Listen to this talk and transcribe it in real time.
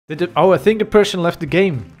Oh, I think the person left the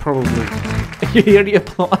game, probably. You hear the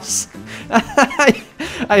applause?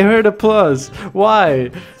 I heard applause.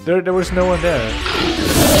 Why? There was no one there.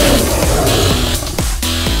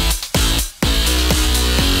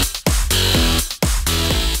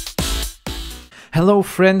 Hello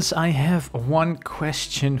friends, I have one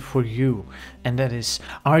question for you, and that is,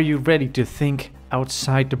 are you ready to think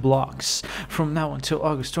outside the blocks? From now until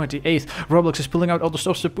August 28th, Roblox is pulling out all the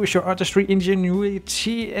stops to push your artistry,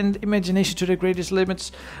 ingenuity and imagination to their greatest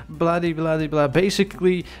limits. Blah de blah de blah.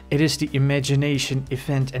 Basically, it is the imagination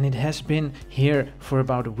event, and it has been here for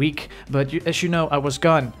about a week, but as you know, I was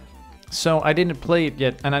gone. So I didn't play it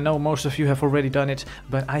yet, and I know most of you have already done it,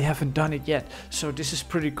 but I haven't done it yet. So this is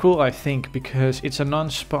pretty cool, I think, because it's a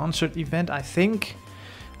non-sponsored event, I think.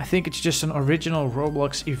 I think it's just an original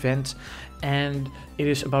Roblox event, and it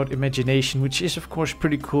is about imagination, which is of course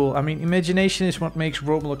pretty cool. I mean, imagination is what makes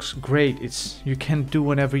Roblox great. You can do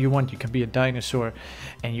whatever you want. You can be a dinosaur,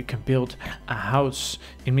 and you can build a house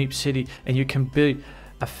in Meep City, and you can be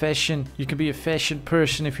a fashion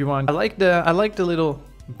person if you want. I like the little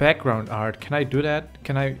background art. Can I do that?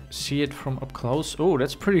 Can I see it from up close? Oh,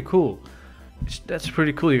 that's pretty cool. That's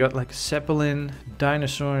pretty cool. You got like Zeppelin,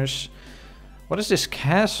 dinosaurs. What is this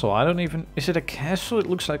castle? I don't even... Is it a castle? It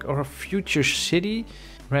looks like, or a future city.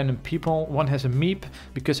 Random people. One has a Meep,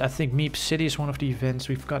 because I think Meep City is one of the events.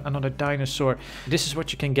 We've got another dinosaur. This is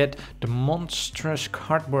what you can get. The monstrous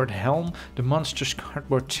cardboard helm, the monstrous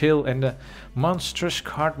cardboard tail, and the monstrous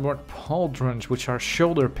cardboard pauldrons, which are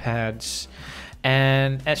shoulder pads.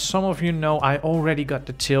 And as some of you know, I already got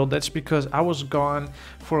the tail. That's because I was gone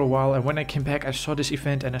for a while, and when I came back I saw this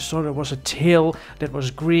event and I saw there was a tail that was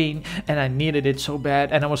green, and I needed it so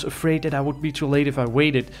bad, and I was afraid that I would be too late if I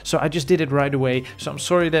waited. So I just did it right away. So I'm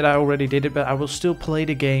sorry that I already did it, but I will still play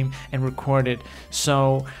the game and record it.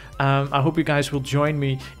 So I hope you guys will join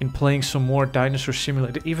me in playing some more Dinosaur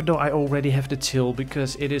Simulator, even though I already have the tail,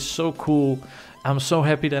 because it is so cool. I'm so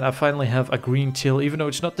happy that I finally have a green tail, even though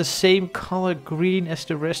it's not the same color green as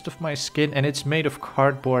the rest of my skin, and it's made of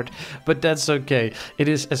cardboard, but that's okay. It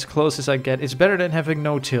is as close as I get. It's better than having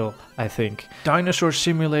no tail, I think. Dinosaur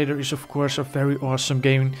Simulator is of course a very awesome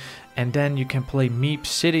game, and then you can play Meep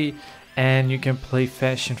City, and you can play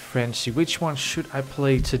Fashion Frenzy. Which one should I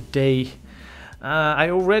play today? I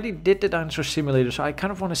already did the Dinosaur Simulator, so I kind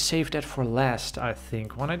of want to save that for last, I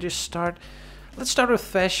think. Want to just start... Let's start with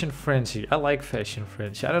Fashion Frenzy. I like Fashion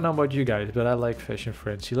Frenzy. I don't know about you guys, but I like Fashion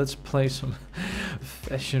Frenzy. Let's play some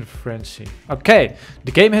Fashion Frenzy. Okay,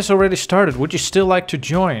 the game has already started. Would you still like to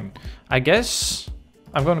join? I guess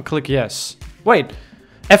I'm gonna click yes. Wait,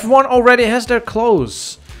 everyone already has their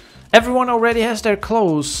clothes. Everyone already has their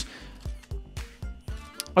clothes.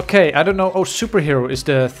 Okay, I don't know. Oh, superhero is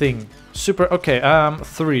the thing. Okay,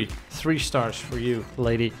 3 stars for you,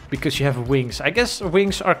 lady, because you have wings. I guess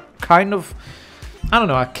wings are kind of... I don't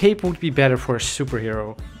know, a cape would be better for a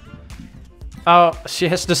superhero. Oh, she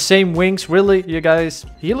has the same wings, really, you guys?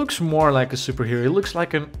 He looks more like a superhero. He looks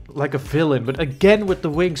like a villain, but again with the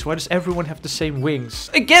wings. Why does everyone have the same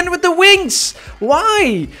wings? Again with the wings!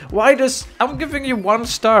 Why? Why does... I'm giving you 1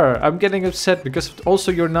 star. I'm getting upset because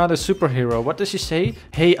also you're not a superhero. What does she say?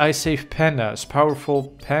 Hey, I save pandas.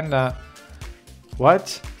 Powerful panda.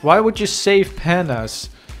 What? Why would you save pandas?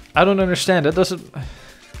 I don't understand. That doesn't...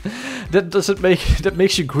 that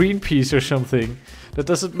makes you Greenpeace or something. That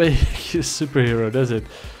doesn't make you a superhero, does it?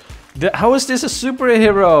 How is this a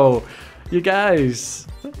superhero? You guys.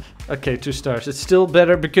 Okay, 2 stars. It's still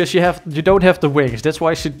better because you don't have the wings. That's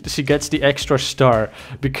why she gets the extra star,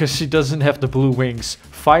 because she doesn't have the blue wings.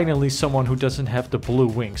 Finally, someone who doesn't have the blue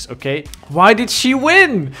wings. Okay. Why did she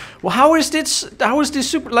win? Well, how is this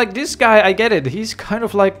super? Like this guy, I get it. He's kind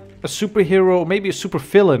of like a superhero, maybe a super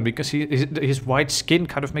villain, because his white skin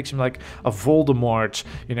kind of makes him like a Voldemort,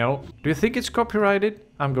 you know? Do you think it's copyrighted?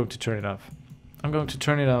 I'm going to turn it off. I'm going to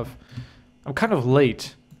turn it off. I'm kind of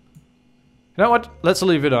late. You know what? Let's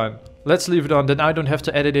leave it on. Let's leave it on. Then I don't have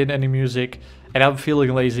to edit in any music, and I'm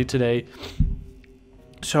feeling lazy today.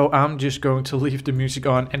 So I'm just going to leave the music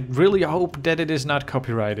on and really hope that it is not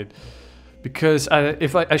copyrighted. Because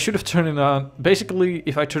I should have turned it on. Basically,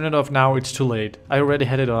 if I turn it off now, it's too late. I already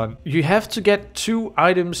had it on. You have to get 2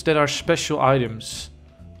 items that are special items.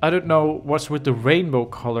 I don't know what's with the rainbow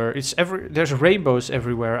color. There's rainbows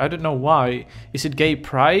everywhere. I don't know why. Is it gay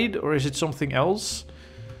pride or is it something else?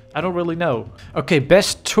 I don't really know. Okay,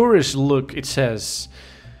 best tourist look, it says.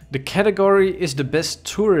 The category is the best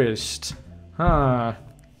tourist. Huh.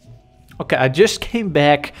 Okay, I just came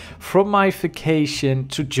back from my vacation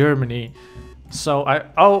to Germany. So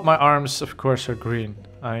oh, my arms of course are green.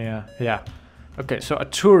 Yeah. Okay, so a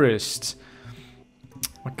tourist.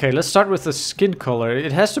 Okay, let's start with the skin color.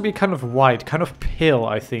 It has to be kind of white, kind of pale,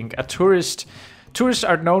 I think. Tourists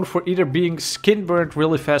are known for either being skin burnt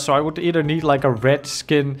really fast, so I would either need like a red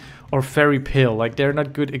skin or very pale. Like they're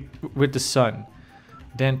not good with the sun.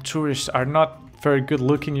 Then tourists are not very good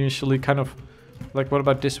looking usually, kind of like, what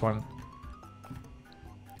about this one?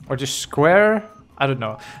 Or just square? I don't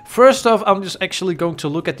know. First off, I'm just actually going to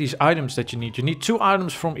look at these items that you need. You need 2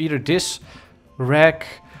 items from either this rack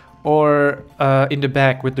or in the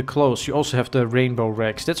back with the clothes. You also have the rainbow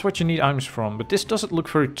racks. That's what you need items from. But this doesn't look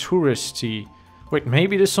very touristy. Wait,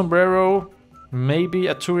 maybe the sombrero? Maybe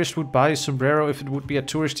a tourist would buy a sombrero if it would be a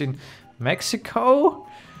tourist in Mexico?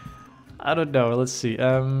 I don't know. Let's see.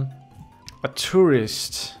 A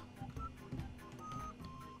tourist.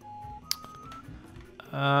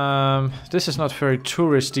 This is not very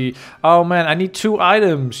touristy. Oh man, I need 2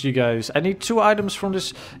 items, you guys. I need 2 items from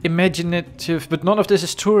this imaginative, but none of this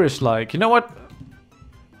is tourist-like. You know what?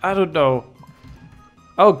 I don't know.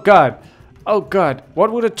 Oh god. Oh god.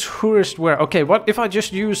 What would a tourist wear? Okay, what if I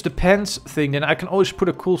just use the pants thing, then I can always put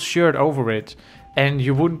a cool shirt over it. And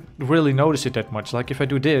you wouldn't really notice it that much. Like if I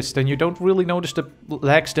do this, then you don't really notice the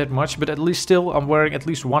legs that much. But at least still, I'm wearing at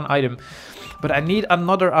least 1 item. But I need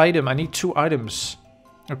another item. I need 2 items.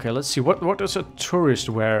 Okay, let's see. What does a tourist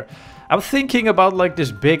wear? I'm thinking about like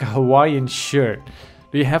this big Hawaiian shirt.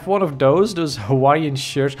 Do you have one of those? Those Hawaiian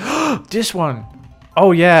shirts? This one!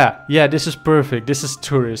 Oh yeah! Yeah, this is perfect. This is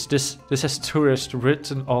tourist. This has tourist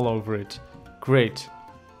written all over it. Great.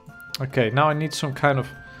 Okay, now I need some kind of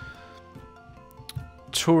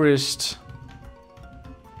tourist.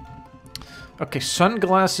 Okay,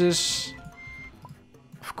 sunglasses.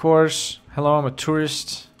 Of course. Hello, I'm a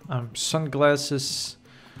tourist. Sunglasses.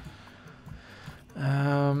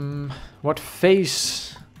 What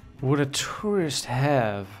face would a tourist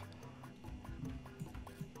have?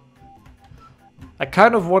 I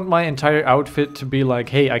kind of want my entire outfit to be like,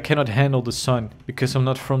 hey, I cannot handle the sun because I'm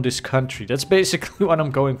not from this country. That's basically what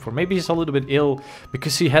I'm going for. Maybe he's a little bit ill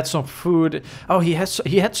because he had some food. Oh, he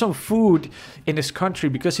had some food in this country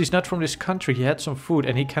because he's not from this country. He had some food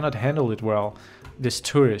and he cannot handle it well. This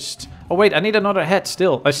tourist. Oh wait, I need another hat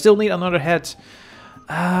still. I still need another hat.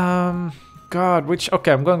 God, which...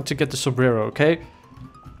 Okay, I'm going to get the sombrero, okay?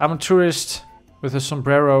 I'm a tourist with a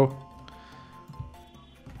sombrero.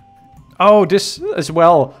 Oh, this as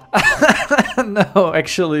well. No,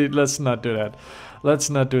 actually, let's not do that. Let's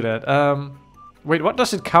not do that. Wait, what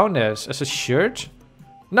does it count as? As a shirt?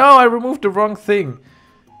 No, I removed the wrong thing.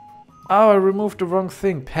 Oh, I removed the wrong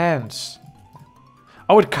thing. Pants.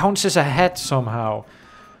 Oh, it counts as a hat somehow.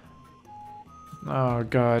 Oh,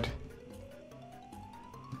 God.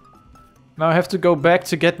 Now I have to go back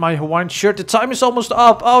to get my Hawaiian shirt. The time is almost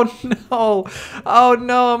up. Oh no. Oh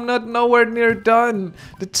no, I'm not nowhere near done.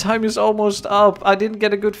 The time is almost up. I didn't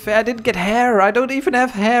get a good fit. I didn't get hair. I don't even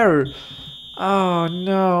have hair. Oh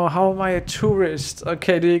no, how am I a tourist?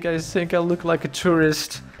 Okay, do you guys think I look like a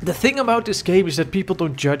tourist? The thing about this game is that people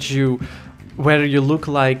don't judge you whether you look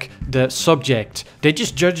like the subject. They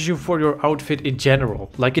just judge you for your outfit in general.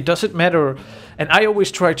 Like it doesn't matter. And I always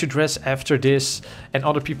try to dress after this and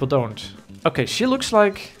other people don't. Okay, she looks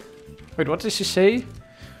like... Wait, what did she say?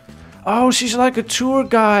 Oh, she's like a tour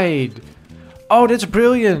guide. Oh, that's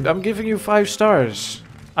brilliant. I'm giving you 5 stars.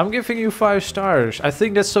 I'm giving you 5 stars. I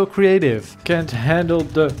think that's so creative. Can't handle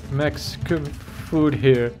the Mexican food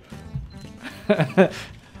here.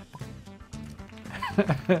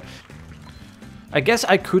 I guess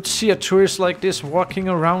I could see a tourist like this walking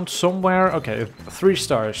around somewhere. Okay, 3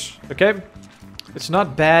 stars. Okay? It's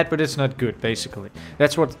not bad, but it's not good, basically.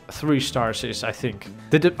 That's what 3 stars is, I think.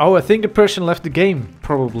 Oh, I think the person left the game,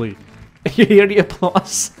 probably. You hear the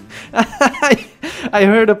applause? I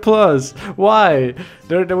heard applause. Why?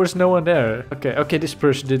 There was no one there. Okay, this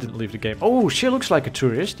person didn't leave the game. Oh, she looks like a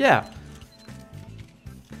tourist, yeah.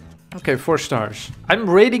 Okay, 4 stars. I'm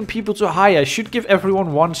rating people too high. I should give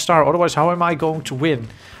everyone 1 star. Otherwise, how am I going to win?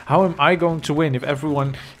 How am I going to win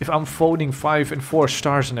if I'm voting 5 and 4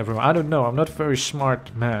 stars on everyone? I don't know. I'm not a very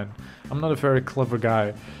smart man. I'm not a very clever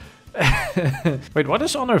guy. Wait, what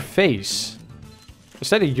is on her face? Is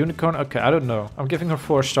that a unicorn? Okay, I don't know. I'm giving her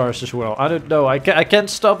 4 stars as well. I don't know. I can't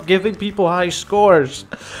stop giving people high scores.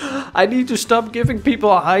 I need to stop giving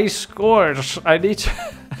people high scores. I need to...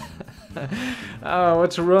 Oh,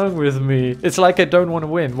 what's wrong with me? It's like I don't want to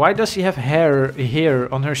win. Why does she have hair here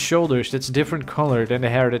on her shoulders that's different color than the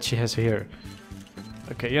hair that she has here?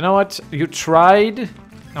 Okay, you know what? You tried.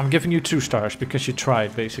 I'm giving you 2 stars because you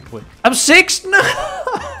tried, basically. I'm 6? No!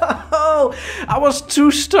 no! I was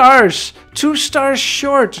 2 stars! 2 stars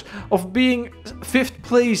short of being 5th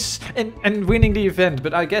place and winning the event.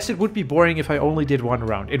 But I guess it would be boring if I only did 1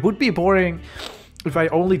 round. It would be boring if I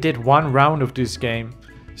only did 1 round of this game.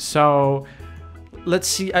 So, let's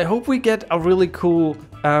see. I hope we get a really cool,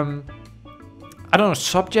 I don't know,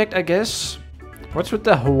 subject, I guess. What's with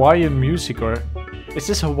the Hawaiian music, or is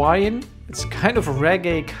this Hawaiian? It's kind of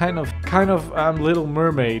reggae, kind of Little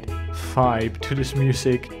Mermaid vibe to this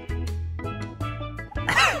music.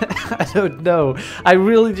 I don't know. I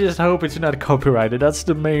really just hope it's not copyrighted. That's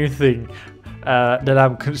the main thing that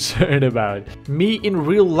I'm concerned about. Me in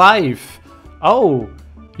real life. Oh,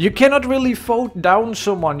 you cannot really vote down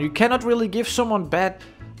someone. You cannot really give someone bad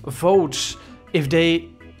votes if they...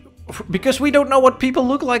 Because we don't know what people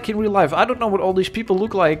look like in real life. I don't know what all these people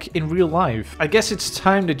look like in real life. I guess it's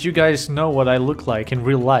time that you guys know what I look like in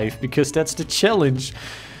real life, because that's the challenge.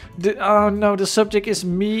 Oh no, the subject is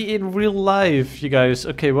me in real life, you guys.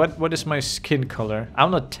 Okay, what is my skin color?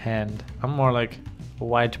 I'm not tanned. I'm more like a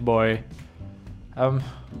white boy.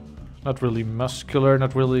 Not really muscular,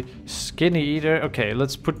 not really skinny either. Okay,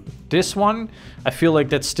 let's put this one. I feel like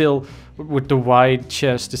that's still, with the wide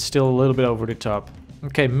chest, it's still a little bit over the top.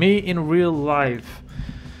 Okay, me in real life.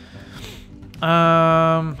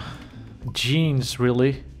 Jeans,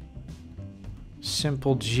 really.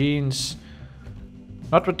 Simple jeans.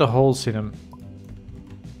 Not with the holes in them.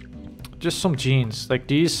 Just some jeans, like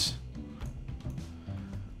these.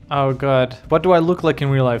 Oh god. What do I look like in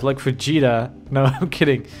real life? Like Vegeta? No, I'm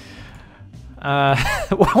kidding.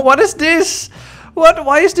 What is this?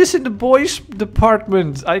 Why is this in the boys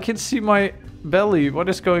department? I can see my belly. What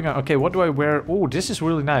is going on? Okay, what do I wear? Oh, this is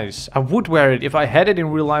really nice. I would wear it. If I had it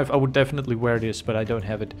in real life, I would definitely wear this, but I don't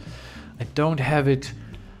have it. I don't have it.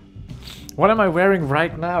 What am I wearing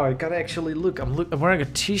right now? I gotta actually look. I'm wearing a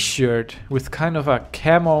t-shirt with kind of a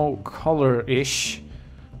camo color-ish.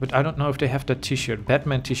 But I don't know if they have that t-shirt.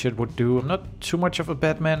 Batman t-shirt would do. I'm not too much of a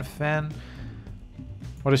Batman fan.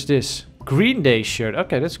 What is this? Green Day shirt.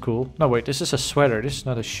 Okay, that's cool. No, wait, this is a sweater. This is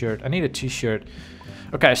not a shirt. I need a t-shirt.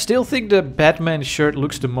 Okay, I still think the Batman shirt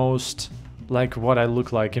looks the most like what I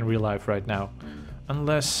look like in real life right now.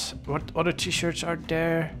 Unless, what other t-shirts are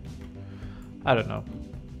there? I don't know.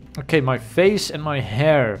 Okay, my face and my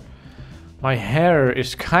hair. My hair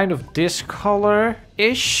is kind of this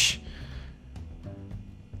color-ish.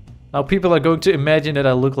 Now people are going to imagine that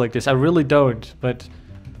I look like this. I really don't, but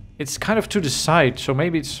it's kind of to the side, so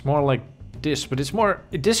maybe it's more like this. But it's more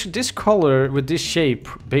this color with this shape,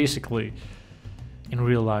 basically, in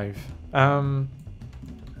real life.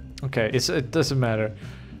 Okay, it doesn't matter.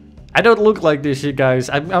 I don't look like this, you guys.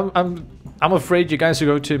 I'm afraid you guys are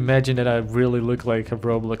going to imagine that I really look like a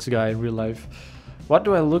Roblox guy in real life. What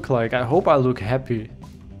do I look like? I hope I look happy.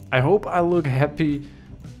 I hope I look happy.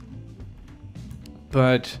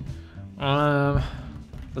 But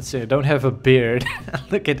let's see, I don't have a beard.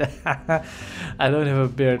 Look at that. I don't have a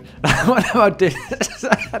beard. What about this?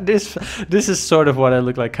 This is sort of what I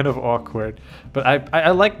look like, kind of awkward. But I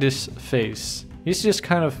like this face. He's just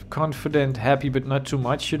kind of confident, happy, but not too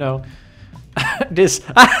much, you know. This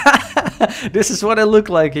is what I look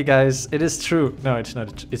like, you guys. It is true. No, it's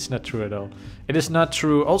not. It's not true at all. It is not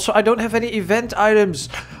true. Also, I don't have any event items.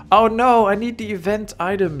 Oh no, I need the event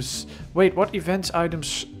items. Wait, what event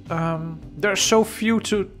items? There are so few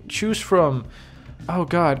to choose from. Oh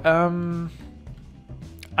god.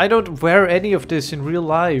 I don't wear any of this in real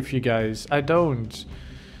life, you guys. I don't.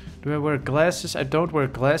 Do I wear glasses? I don't wear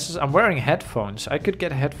glasses. I'm wearing headphones. I could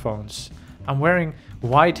get headphones. I'm wearing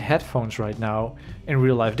white headphones right now in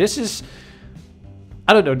real life. This is...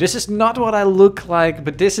 I don't know. This is not what I look like,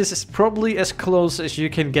 but this is probably as close as you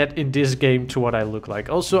can get in this game to what I look like.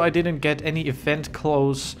 Also, I didn't get any event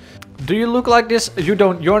clothes. Do you look like this? You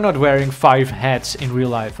don't. You're not wearing 5 hats in real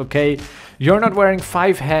life, okay? You're not wearing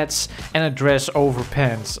 5 hats and a dress over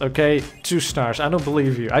pants, okay? 2 stars. I don't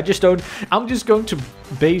believe you. I just don't. I'm just going to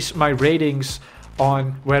base my ratings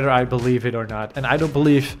on whether I believe it or not. And I don't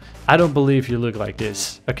believe you look like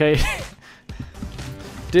this, okay?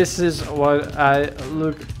 This is what I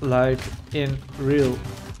look like in real.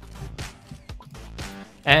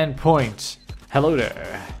 And points. Hello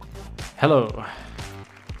there. Hello.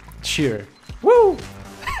 Cheer. Woo!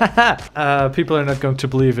 People are not going to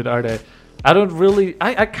believe it, are they? I don't really...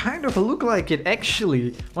 I kind of look like it,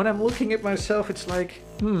 actually. When I'm looking at myself, it's like...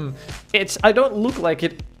 I don't look like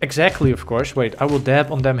it exactly, of course. Wait, I will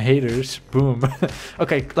dab on them haters. Boom.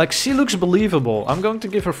 Okay, like, she looks believable. I'm going to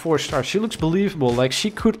give her 4 stars. She looks believable. Like, she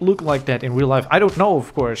could look like that in real life. I don't know,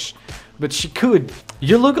 of course. But she could.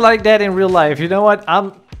 You look like that in real life. You know what?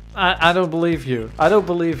 I don't believe you. I don't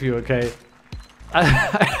believe you, okay?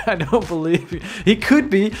 I don't believe you. He could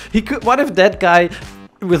be. He could. What if that guy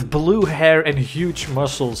with blue hair and huge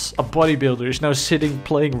muscles, a bodybuilder, is now sitting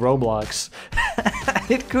playing Roblox?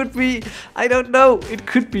 It could be. I don't know. It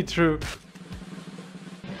could be true.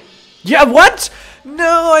 Yeah, what?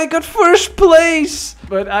 No, I got first place.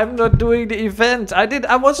 But I'm not doing the event.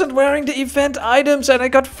 I wasn't wearing the event items and I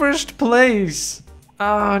got first place.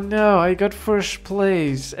 Oh no, I got first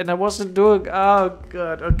place and I wasn't doing. Oh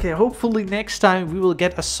god. Okay, hopefully next time we will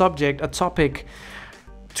get a topic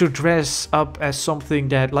to dress up as something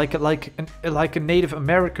that like a Native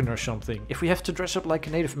American or something. If we have to dress up like a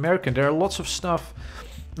Native American, there are lots of stuff.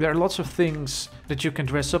 There are lots of things that you can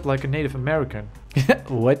dress up like a Native American.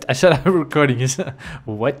 What? I said I'm recording.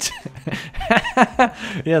 What?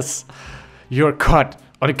 Yes. You're caught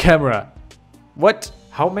on the camera. What?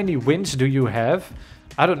 How many wins do you have?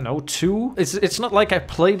 I don't know, 2? It's not like I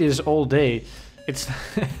play this all day. It's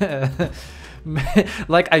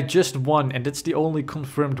like I just won and that's the only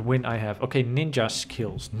confirmed win I have. Okay, ninja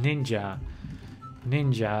skills. Ninja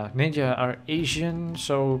are Asian,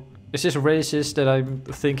 so is this racist that I'm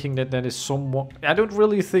thinking that is somewhat... I don't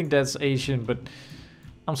really think that's Asian, but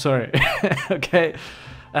I'm sorry. Okay.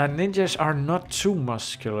 Ninjas are not too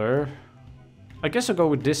muscular. I guess I'll go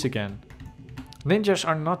with this again. Ninjas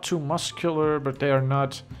are not too muscular, but they are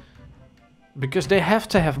not... Because they have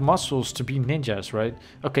to have muscles to be ninjas, right?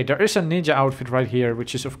 Okay, there is a ninja outfit right here,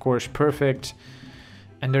 which is of course perfect.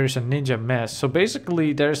 And there is a ninja mask. So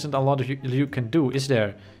basically there isn't a lot of you can do, is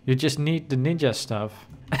there? You just need the ninja stuff.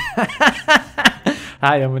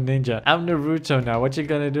 Hi, I'm a ninja. I'm Naruto now. What you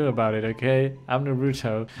gonna do about it, okay? I'm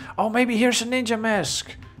Naruto. Oh, maybe here's a ninja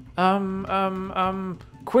mask.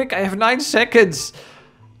 Quick, I have 9 seconds.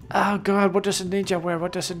 Oh god, what does a ninja wear?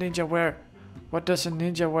 What does a ninja wear? What does a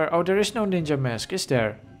ninja wear? Oh, there is no ninja mask, is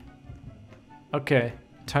there? Okay,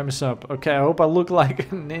 time is up. Okay, I hope I look like a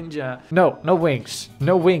ninja. No, no wings.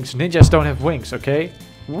 No wings. Ninjas don't have wings, okay?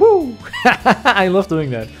 Woo! I love doing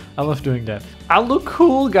that. I love doing that. I look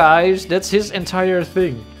cool, guys. That's his entire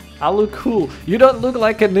thing. I look cool. You don't look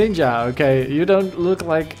like a ninja, okay? You don't look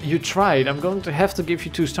like... You tried. I'm going to have to give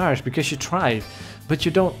you 2 stars because you tried. But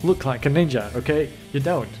you don't look like a ninja, okay? You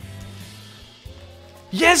don't.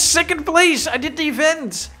 Yes, 2nd place! I did the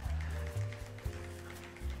event!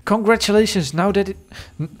 Congratulations, now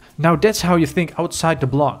that's how you think outside the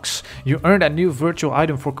blocks. You earned a new virtual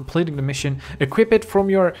item for completing the mission. Equip it from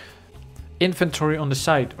your inventory on the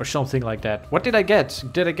side or something like that. What did I get?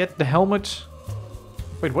 Did I get the helmet?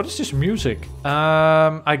 Wait, what is this music?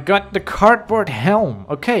 I got the cardboard helm.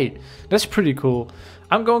 Okay, that's pretty cool.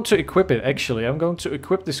 I'm going to equip it, actually. I'm going to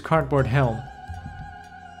equip this cardboard helm.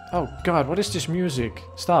 Oh god, what is this music?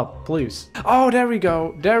 Stop, please. Oh, there we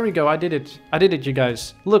go. There we go. I did it. I did it, you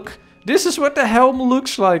guys. Look, this is what the helm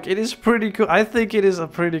looks like. It is pretty cool. I think it is a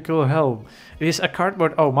pretty cool helm. It is a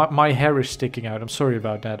cardboard... Oh, my hair is sticking out. I'm sorry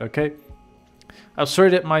about that, okay? I'm sorry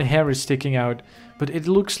that my hair is sticking out. But it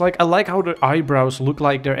looks like... I like how the eyebrows look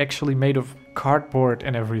like they're actually made of cardboard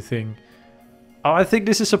and everything. Oh, I think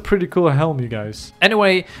this is a pretty cool helm, you guys.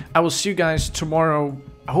 Anyway, I will see you guys tomorrow.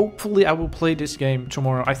 Hopefully, I will play this game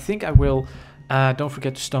tomorrow. I think I will. Don't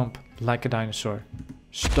forget to stomp like a dinosaur.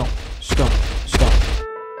 Stomp, stomp.